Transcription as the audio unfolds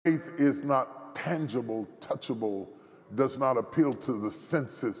Faith is not tangible, touchable, does not appeal to the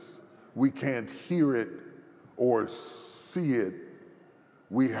senses. We can't hear it or see it.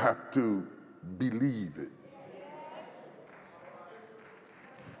 We have to believe it.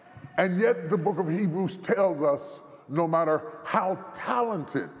 And yet the book of Hebrews tells us no matter how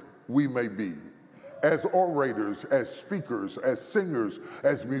talented we may be, as orators, as speakers, as singers,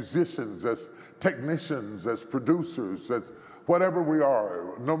 as musicians, as technicians, as producers, as whatever we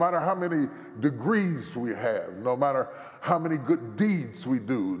are, no matter how many degrees we have, no matter how many good deeds we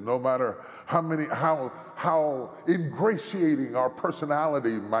do, no matter how ingratiating our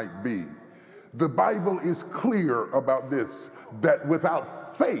personality might be, the Bible is clear about this, that without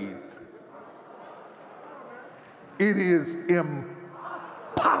faith, it is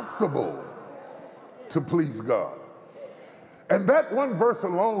impossible to please God. And that one verse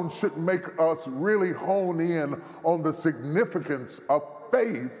alone should make us really hone in on the significance of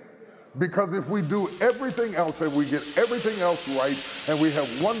faith, because if we do everything else and we get everything else right and we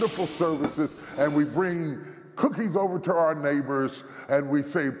have wonderful services and we bring cookies over to our neighbors and we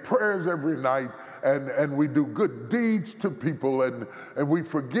say prayers every night and we do good deeds to people and we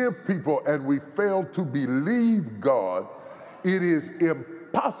forgive people and we fail to believe God, it is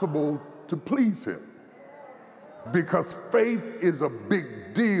impossible to please Him. Because faith is a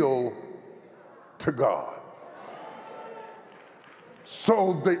big deal to God.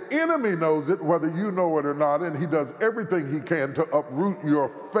 So the enemy knows it, whether you know it or not, and he does everything he can to uproot your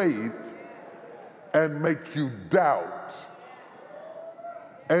faith and make you doubt.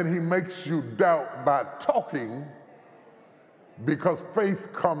 And he makes you doubt by talking, because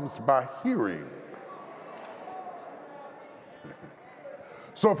faith comes by hearing.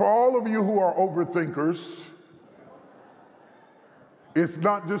 So for all of you who are overthinkers, it's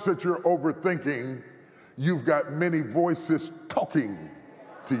not just that you're overthinking, you've got many voices talking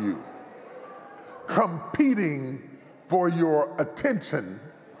to you, competing for your attention,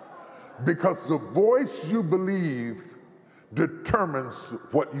 because the voice you believe determines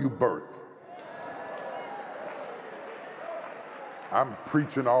what you birth. I'm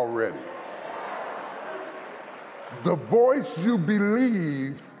preaching already. The voice you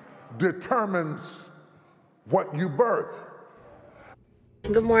believe determines what you birth.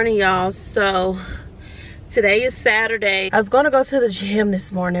 Good morning, y'all. So today is Saturday. I was going to go to the gym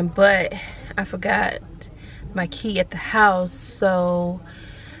this morning, but I forgot my key at the house, so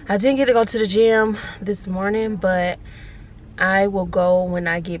I didn't get to go to the gym this morning, but I will go when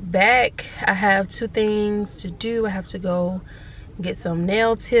I get back. I have two things to do. I have to go get some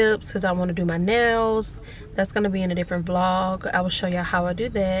nail tips because I want to do my nails. That's going to be in a different vlog. I will show y'all how I do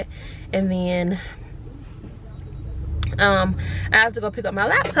that. And then I have to go pick up my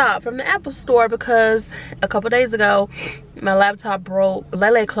laptop from the Apple store, because a couple days ago my laptop broke.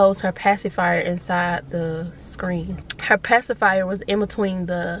 Lele closed her pacifier inside the screen. Her pacifier was in between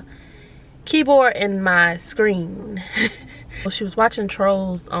the keyboard and my screen. She was watching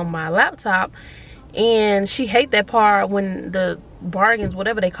Trolls on my laptop, and she hated that part when the bargains,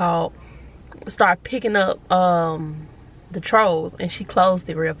 whatever they call, start picking up the Trolls, and she closed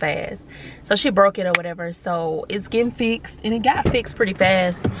it real fast, so she broke it or whatever. So it's getting fixed, and it got fixed pretty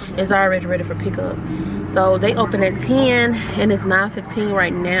fast. It's already ready for pickup. So they open at 10 and it's 9:15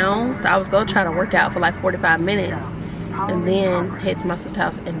 right now. So I was gonna try to work out for like 45 minutes and then head to my sister's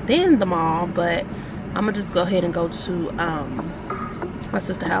house and then the mall, but I'm gonna just go ahead and go to my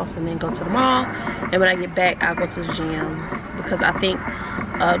sister's house and then go to the mall, and when I get back I'll go to the gym, because I think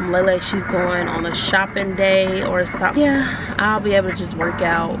Lele, she's going on a shopping day or something. Yeah, I'll be able to just work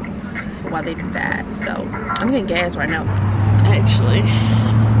out while they do that. So I'm getting gas right now, actually.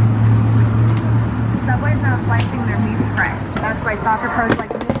 Subway's now slicing their meat fresh. That's why soccer pros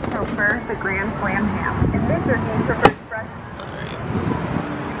like me prefer the Grand Slam ham. And this team prefers fresh.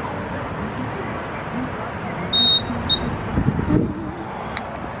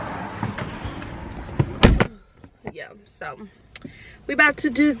 Yeah, so we about to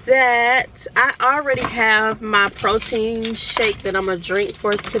do that. I already have my protein shake that I'm gonna drink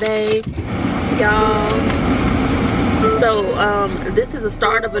for today, y'all. So this is the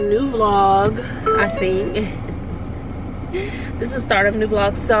start of a new vlog, I think. This is the start of a new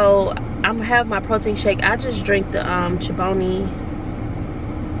vlog. So I'm gonna have my protein shake. I just drank the Chobani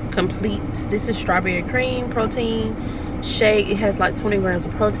Complete. This is strawberry cream protein shake. It has like 20 grams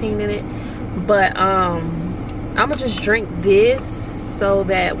of protein in it, but I'm gonna just drink this so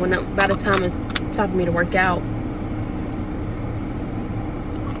that by the time it's time for me to work out,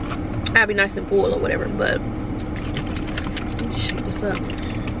 I'll be nice and full or whatever. But let me shake this up.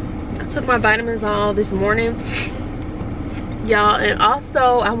 I took my vitamins all this morning. y'all. And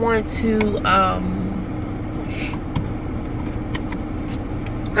also I want to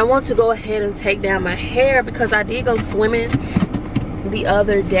go ahead and take down my hair, because I did go swimming the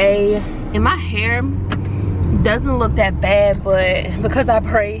other day and my hair doesn't look that bad, but because I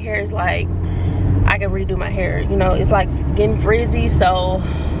braid hair, it's like I can redo my hair, you know. It's like getting frizzy, so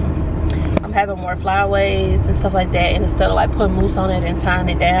I'm having more flyaways and stuff like that, and instead of like putting mousse on it and tying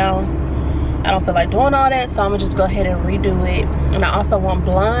it down, I don't feel like doing all that, so I'm gonna just go ahead and redo it. And I also want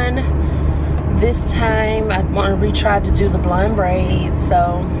blonde this time. I want to retry to do the blonde braids,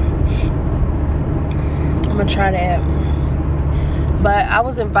 so I'm gonna try that. But I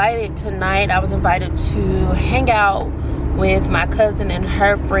was invited tonight. I was invited to hang out with my cousin and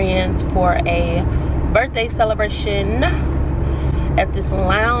her friends for a birthday celebration at this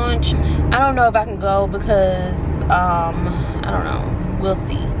lounge. I don't know if I can go because I don't know, we'll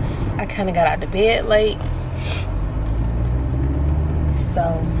see. I kind of got out of bed late,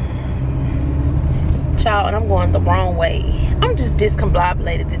 so child, and I'm going the wrong way. I'm just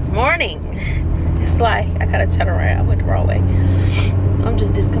discombobulated this morning. It's like I gotta turn around. I went the wrong way. I'm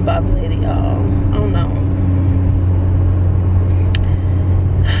just discombobulated, y'all. I don't know.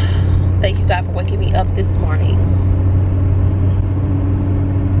 Thank you, God, for waking me up this morning.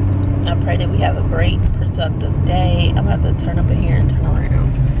 I pray that we have a great, productive day. I'm about to turn up in here and turn around.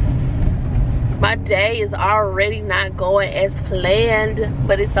 My day is already not going as planned,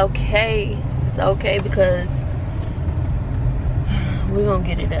 but it's okay. It's okay, because we're gonna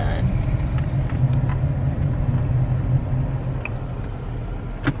get it done.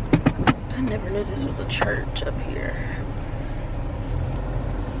 I never knew this was a church up here.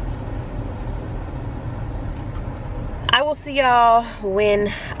 I will see y'all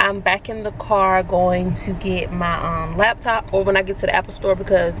when I'm back in the car going to get my laptop, or when I get to the Apple store,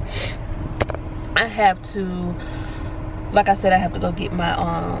 because I have to, like I said, I have to go get my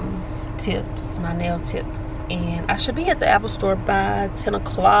tips, my nail tips, and I should be at the Apple store by 10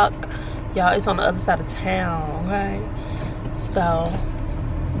 o'clock. Y'all, it's on the other side of town, right? So,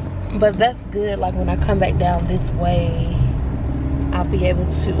 but that's good. Like when I come back down this way, I'll be able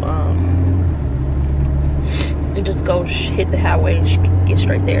to just go hit the highway and get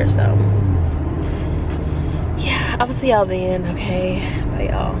straight there. So yeah, I will see y'all then. Okay, bye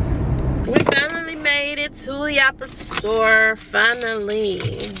y'all. We finally made it to the Apple store, finally.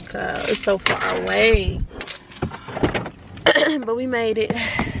 It's so far away. But we made it.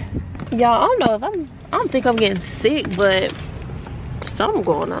 Y'all, I don't know if I don't think I'm getting sick, but something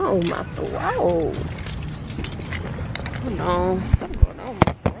going on with my throat. I don't know, something going on with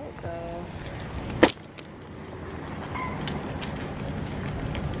my throat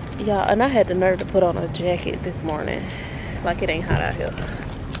though. Y'all, and I had the nerve to put on a jacket this morning. Like it ain't hot out here.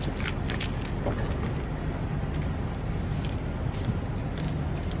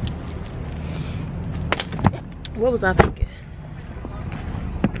 What was I thinking?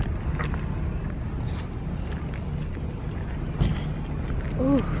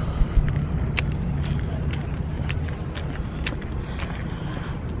 Ooh.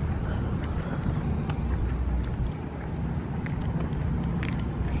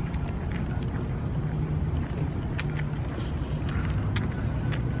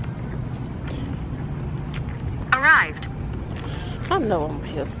 Arrived. I know I'm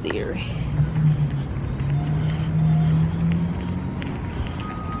here, Siri.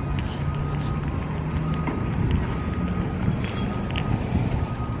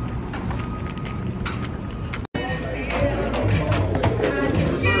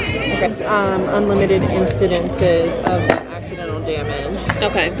 Unlimited incidences of accidental damage.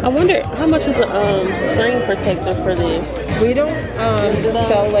 Okay. I wonder how much is a screen protector for this? We don't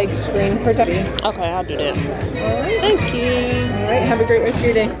sell like screen protection. Okay, I'll do that. Alright. Thank you. Alright, have a great rest of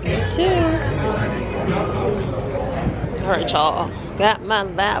your day. You too. Alright, y'all. Got my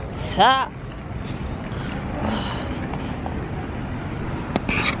laptop.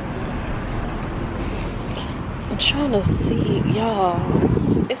 I'm trying to see, y'all.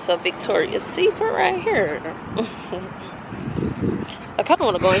 It's a Victoria's Secret right here. I kind of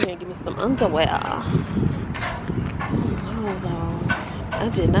want to go in here and get me some underwear. Oh, though. I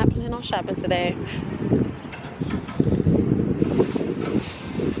did not plan on shopping today.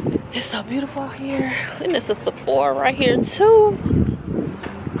 It's so beautiful out here. And it's a Sephora right here, too.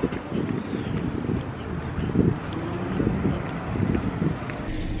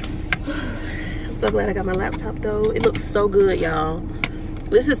 I'm so glad I got my laptop, though. It looks so good, y'all.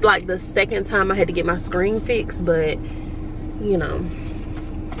 This is like the second time I had to get my screen fixed, but you know,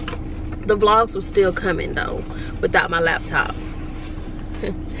 the vlogs were still coming though without my laptop.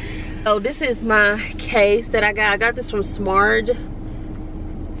 So this is my case that I got. I got this from Smart. I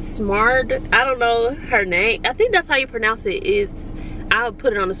don't know her name. I think that's how you pronounce it. I'll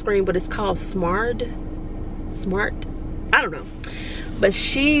put it on the screen, but it's called Smart. I don't know. But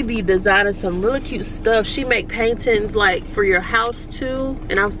she be designing some really cute stuff. She make paintings like for your house too.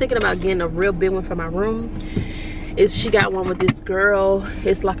 And I was thinking about getting a real big one for my room. She got one with this girl.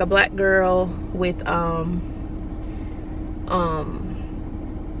 It's like a black girl with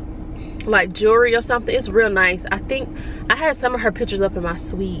like jewelry or something. It's real nice. I think I had some of her pictures up in my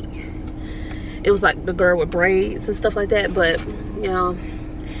suite. It was like the girl with braids and stuff like that. But you know,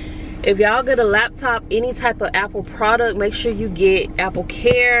 if y'all get a laptop, any type of Apple product, make sure you get Apple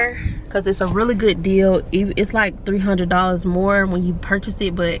Care, because it's a really good deal. It's like $300 more when you purchase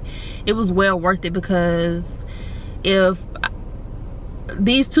it, but it was well worth it, because if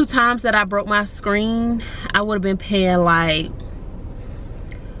these 2 times that I broke my screen, I would have been paying like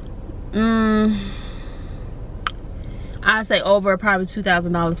I'd say over probably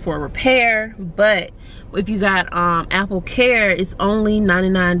 $2,000 for a repair. But if you got Apple Care, it's only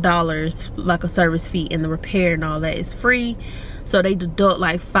 $99, like a service fee, and the repair and all that is free. So they deduct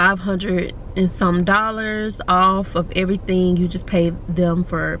like $500 and some off of everything. You just pay them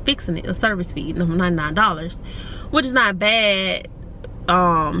for fixing it, a service fee, $99, which is not bad.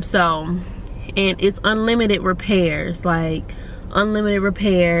 And it's unlimited repairs, like unlimited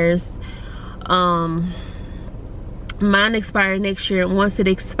repairs. Mine expired next year. Once it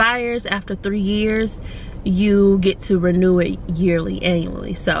expires after 3 years, you get to renew it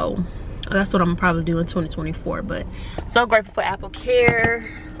annually. So that's what I'm probably doing in 2024. But so grateful for Apple Care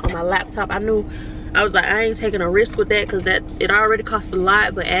on my laptop. I was like, I ain't taking a risk with that, because it already costs a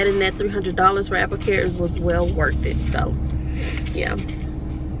lot, but adding that $300 for Apple Care was well worth it. So yeah.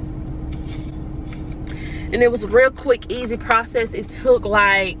 And it was a real quick, easy process. It took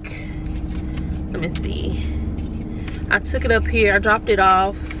like, let me see, I took it up here, I dropped it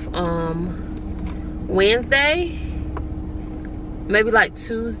off Wednesday, maybe like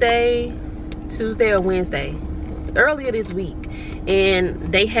Tuesday or Wednesday, earlier this week,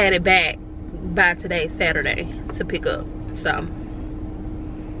 and they had it back by today, Saturday, to pick up. So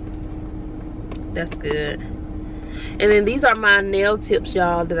that's good. And then these are my nail tips,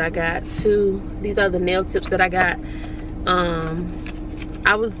 y'all, that I got too. These are the nail tips that I got.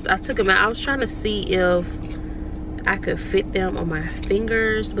 I took them out. I was trying to see if I could fit them on my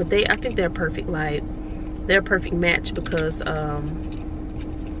fingers, but I think they're perfect. Like, they're a perfect match, because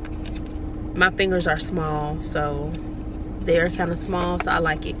my fingers are small, so they're kind of small, so I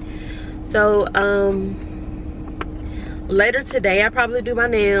like it. So later today I'll probably do my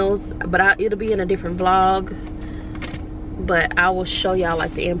nails, but it'll be in a different vlog. But I will show y'all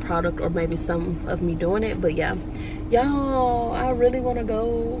like the end product, or maybe some of me doing it. But yeah, y'all, I really want to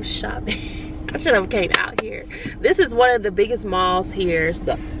go shopping. I should have came out here. This is one of the biggest malls here,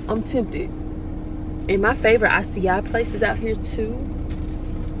 so I'm tempted. And my favorite ICI place is out here too.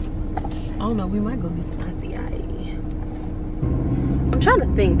 I don't know, we might go get some ICI. I'm trying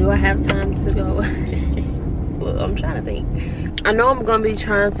to think, do I have time to go? Look, I'm trying to think. I know I'm gonna be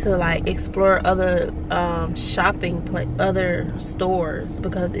trying to like explore other other stores,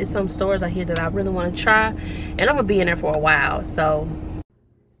 because it's some stores out here that I really want to try, and I'm gonna be in there for a while. So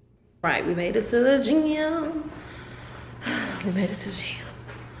right, we made it to the gym. Let's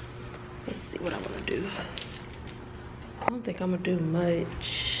see what I want to do. I don't think I'm gonna do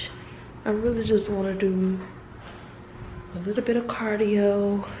much. I really just want to do a little bit of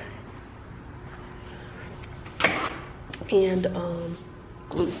cardio and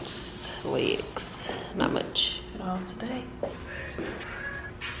glutes, legs. Not much at all today.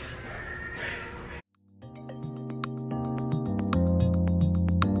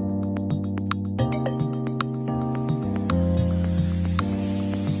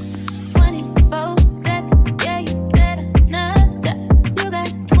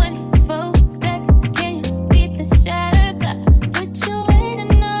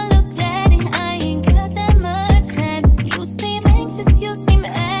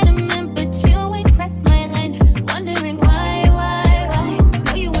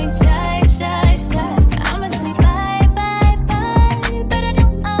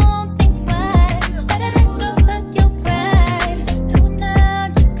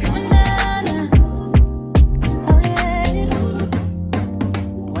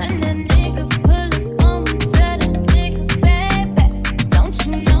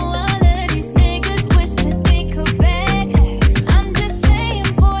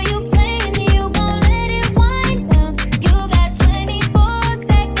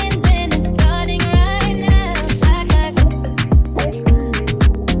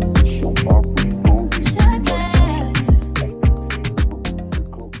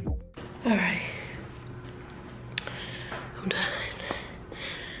 All right, I'm done.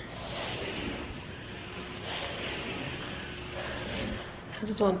 I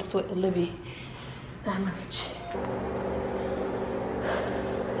just wanted to sweat the Libby that much.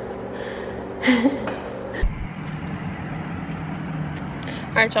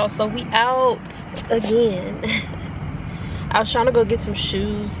 All right, y'all, so we out again. I was trying to go get some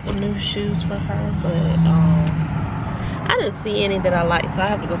shoes, some new shoes for her, but I didn't see any that I liked, so I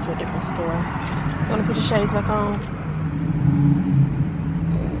have to go to a different store. You want to put your shades back on?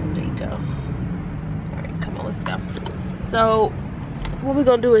 There you go. All right, come on, let's go. So what we're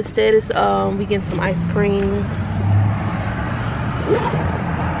gonna do instead is we get some ice cream.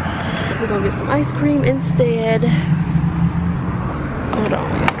 We're gonna get some ice cream instead. Hold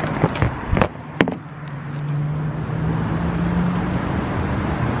on.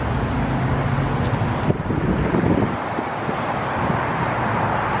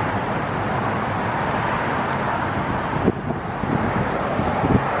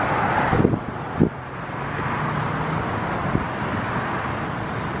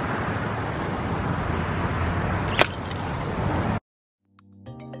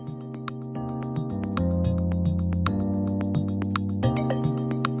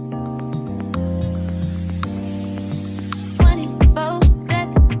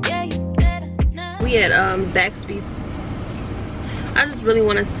 At Zaxby's. I just really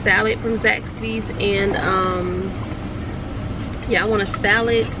want a salad from Zaxby's, and yeah, I want a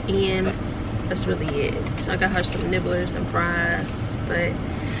salad, and that's really it. So I got her some nibblers and fries, but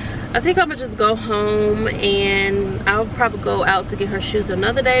I think I'm gonna just go home, and I'll probably go out to get her shoes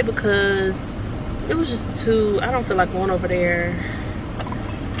another day because it was just too, I don't feel like going over there.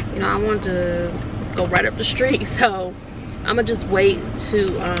 You know, I wanted to go right up the street, so I'm gonna just wait to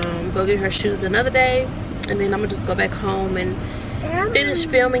go get her shoes another day, and then I'm gonna just go back home and finish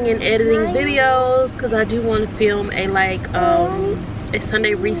filming and editing videos, because I do want to film a a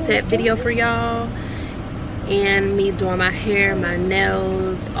Sunday reset video for y'all, and me doing my hair, my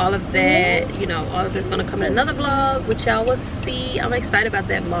nails, all of that. You know, all of that's gonna come in another vlog, which y'all will see. I'm excited about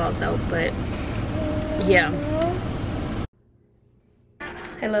that vlog though, but yeah.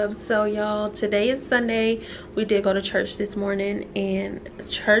 Hey loves, so y'all, today is Sunday. We did go to church this morning, and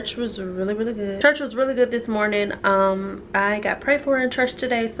church was really good. Church was really good this morning. I got prayed for in church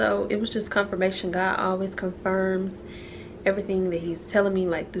today, so it was just confirmation. God always confirms everything that he's telling me,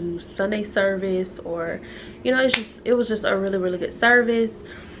 like through Sunday service, or you know, it was just a really good service.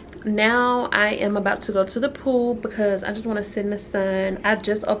 Now I am about to go to the pool because I just want to sit in the sun. I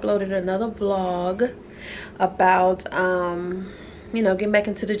just uploaded another vlog about you know, getting back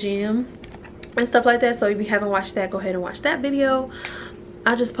into the gym and stuff like that. So if you haven't watched that, go ahead and watch that video.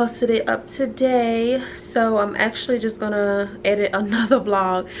 I just posted it up today, so I'm actually just gonna edit another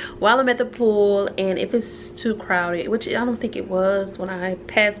vlog while I'm at the pool. And if it's too crowded, which I don't think it was when I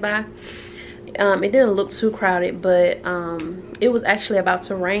passed by, it didn't look too crowded, but it was actually about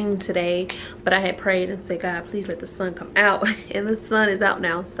to rain today, but I had prayed and said, God, please let the sun come out. And the sun is out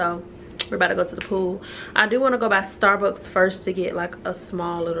now, so we're about to go to the pool. I do want to go by Starbucks first to get like a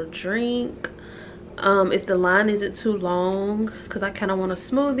small little drink, if the line isn't too long, because I kind of want a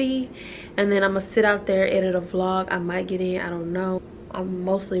smoothie. And then I'm gonna sit out there, edit a vlog. I might get in, I don't know. I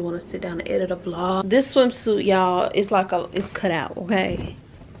mostly want to sit down and edit a vlog. This swimsuit, y'all, it's like it's cut out, okay?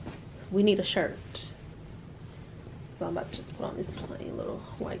 We need a shirt, so I'm about to just put on this plain little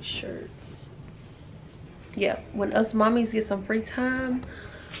white shirt. Yeah, when us mommies get some free time,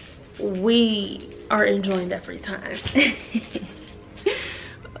 we are enjoying that free time.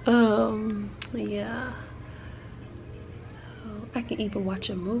 Yeah, so I can even watch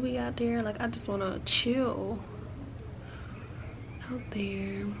a movie out there. Like, I just want to chill out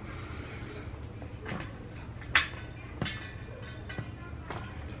there.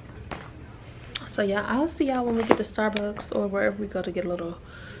 So yeah, I'll see y'all when we get to Starbucks or wherever we go to get a little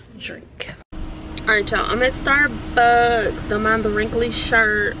drink. Alright y'all, I'm at Starbucks. Don't mind the wrinkly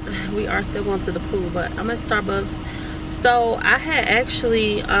shirt. We are still going to the pool, but I'm at Starbucks. So I had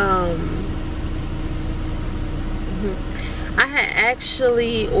actually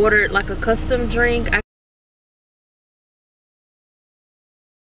ordered like a custom drink.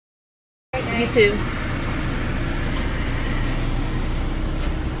 You too.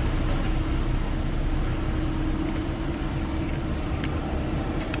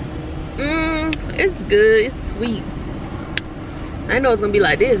 It's good, it's sweet. I know it's gonna be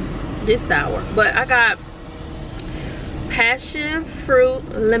like this sour, but I got passion fruit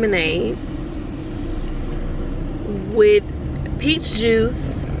lemonade with peach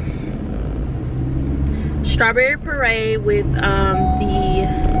juice, strawberry puree with the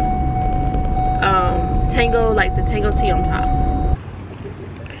Tango, like the Tango tea on top.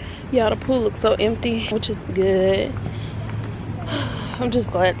 Y'all, the pool looks so empty, which is good. I'm just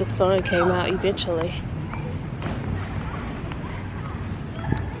glad the sun came out eventually.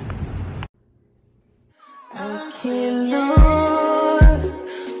 I can't lose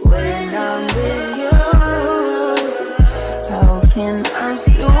when I'm with you. How can I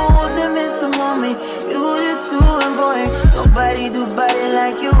lose and miss the moment? You just too important. Nobody do body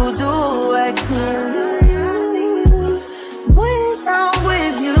like you do. I can't lose when I'm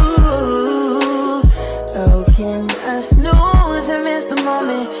with you. How can I snooze and miss the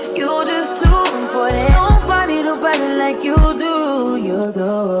moment? You just too important. Nobody do body like you do. You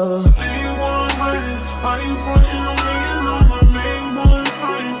do. Are you frontin' on me and I'm the main one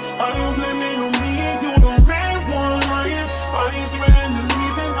crying? Are you blaming on me and you the main one lying? Are you threatening me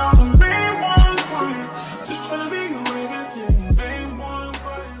then I'm the main one crying? Just tryna be your everything, main one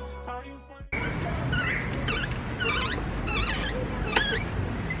crying. Are you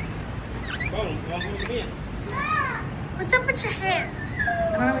What's up with your hair?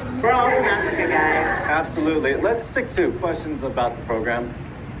 We're all from Africa, guys. Absolutely. Let's stick to questions about the program.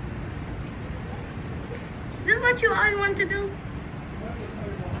 Is this what you always want to do?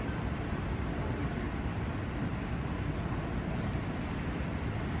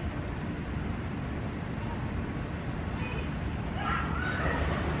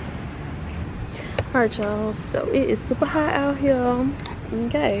 Alright, y'all, so it is super hot out here.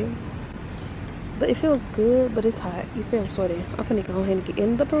 Okay, but it feels good, but it's hot. You see I'm sweating. I'm finna go ahead and get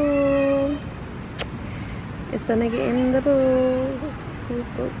in the pool. It's time to get in the pool. Pool,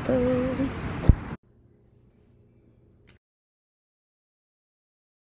 pool, pool.